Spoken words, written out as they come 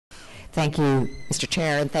Thank you, Mr.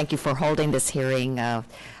 Chair, and thank you for holding this hearing.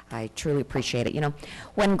 I truly appreciate it. You know,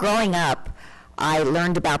 when growing up, I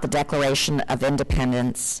learned about the Declaration of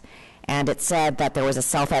Independence, and it said that there was a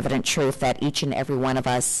self-evident truth that each and every one of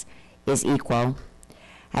us is equal.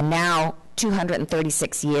 And now,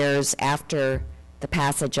 236 years after the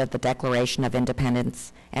passage of the Declaration of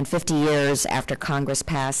Independence, and 50 years after Congress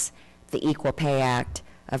passed the Equal Pay Act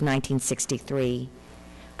of 1963,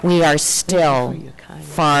 we are still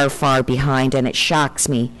far, far behind, and it shocks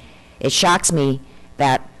me. It shocks me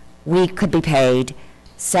that we could be paid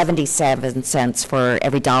 77 cents for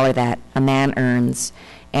every dollar that a man earns,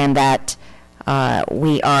 and that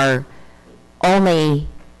we are only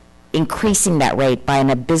increasing that rate by an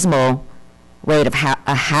abysmal rate of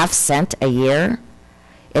a half cent a year.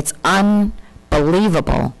 It's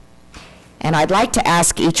unbelievable. And I'd like to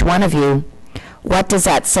ask each one of you, what does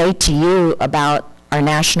that say to you about our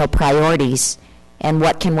national priorities, and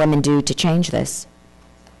what can women do to change this?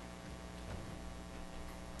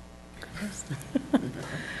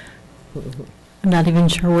 I'm not even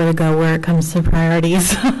sure where to go where it comes to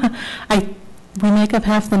priorities. We make up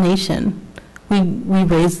half the nation. We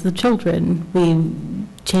raise the children. We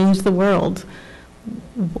change the world.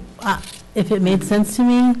 If it made sense to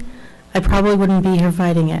me, I probably wouldn't be here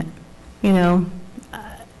fighting it. You know,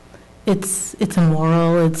 it's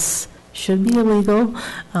immoral. It should be illegal.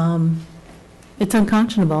 It's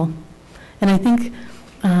unconscionable. And I think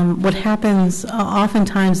what happens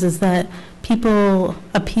oftentimes is that people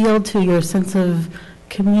appeal to your sense of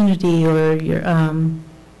community, or your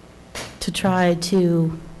to try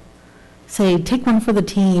to say, take one for the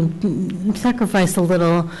team, sacrifice a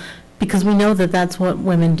little, because we know that that's what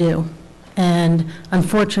women do. And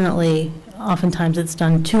unfortunately, oftentimes it's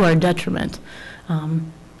done to our detriment.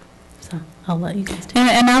 So I'll let you guys take it.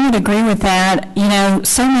 And I would agree with that. You know,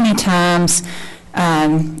 so many times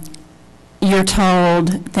you're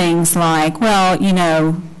told things like, well, you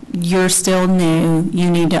know, you're still new,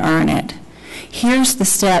 you need to earn it. Here's the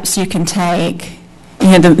steps you can take.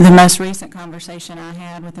 You know, the most recent conversation I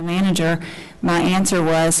had with the manager, my answer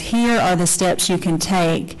was, here are the steps you can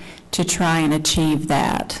take to try and achieve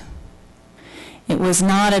that. It was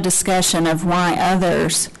not a discussion of why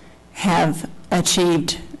others have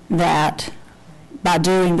achieved that by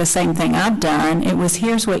doing the same thing I've done. It was,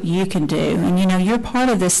 here's what you can do. And you know, you're part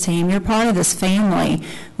of this team, you're part of this family.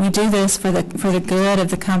 We do this for the good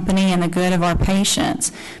of the company and the good of our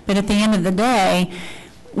patients. But at the end of the day,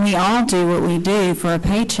 we all do what we do for a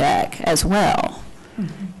paycheck as well.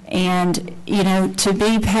 Mm-hmm. And you know, to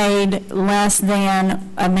be paid less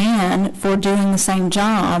than a man for doing the same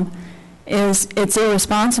job it's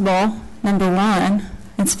irresponsible, number one.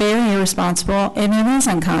 It's very irresponsible, and it is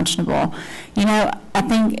unconscionable. You know, I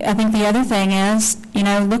think the other thing is, you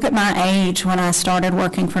know, look at my age when I started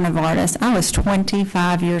working for Novartis. I was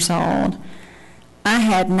 25 years old. I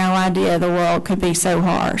had no idea the world could be so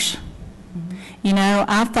harsh. Mm-hmm. You know,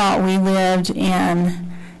 I thought we lived in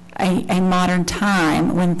a modern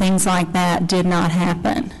time when things like that did not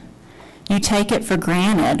happen. You take it for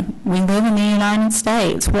granted. We live in the United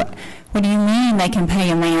States. What do you mean they can pay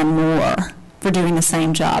a man more for doing the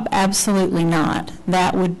same job? Absolutely not.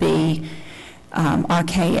 That would be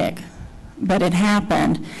archaic. But it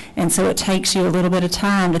happened, and so it takes you a little bit of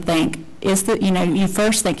time to think, you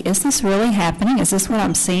first think, is this really happening? Is this what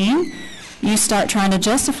I'm seeing? You start trying to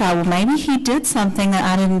justify, well, maybe he did something that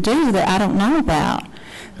I didn't do that I don't know about.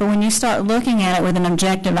 But when you start looking at it with an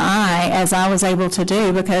objective eye, as I was able to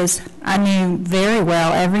do, because I knew very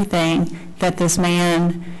well everything that this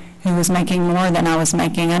man who was making more than I was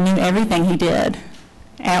making, I knew everything he did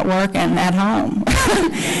at work and at home.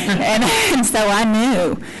 and so I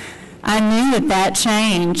knew that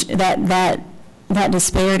change, that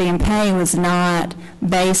disparity in pay was not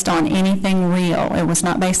based on anything real. It was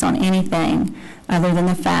not based on anything other than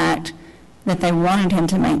the fact that they wanted him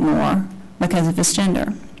to make more because of his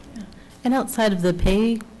gender. And outside of the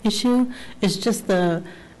pay issue, it's just the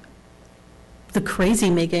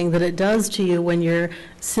crazy making that it does to you when you're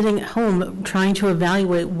sitting at home trying to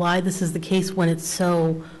evaluate why this is the case when it's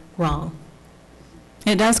so wrong.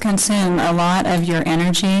 It does consume a lot of your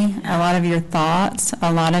energy, a lot of your thoughts,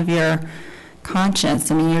 a lot of your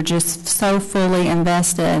conscience. I mean, you're just so fully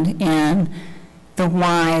invested in the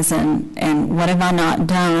whys and what have I not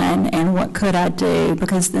done and what could I do,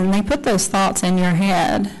 because then they put those thoughts in your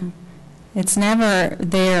head. Mm-hmm. It's never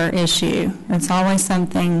their issue. It's always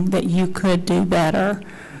something that you could do better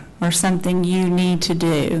or something you need to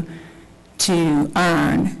do to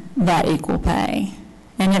earn that equal pay.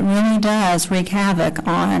 And it really does wreak havoc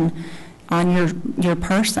on your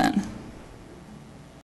person.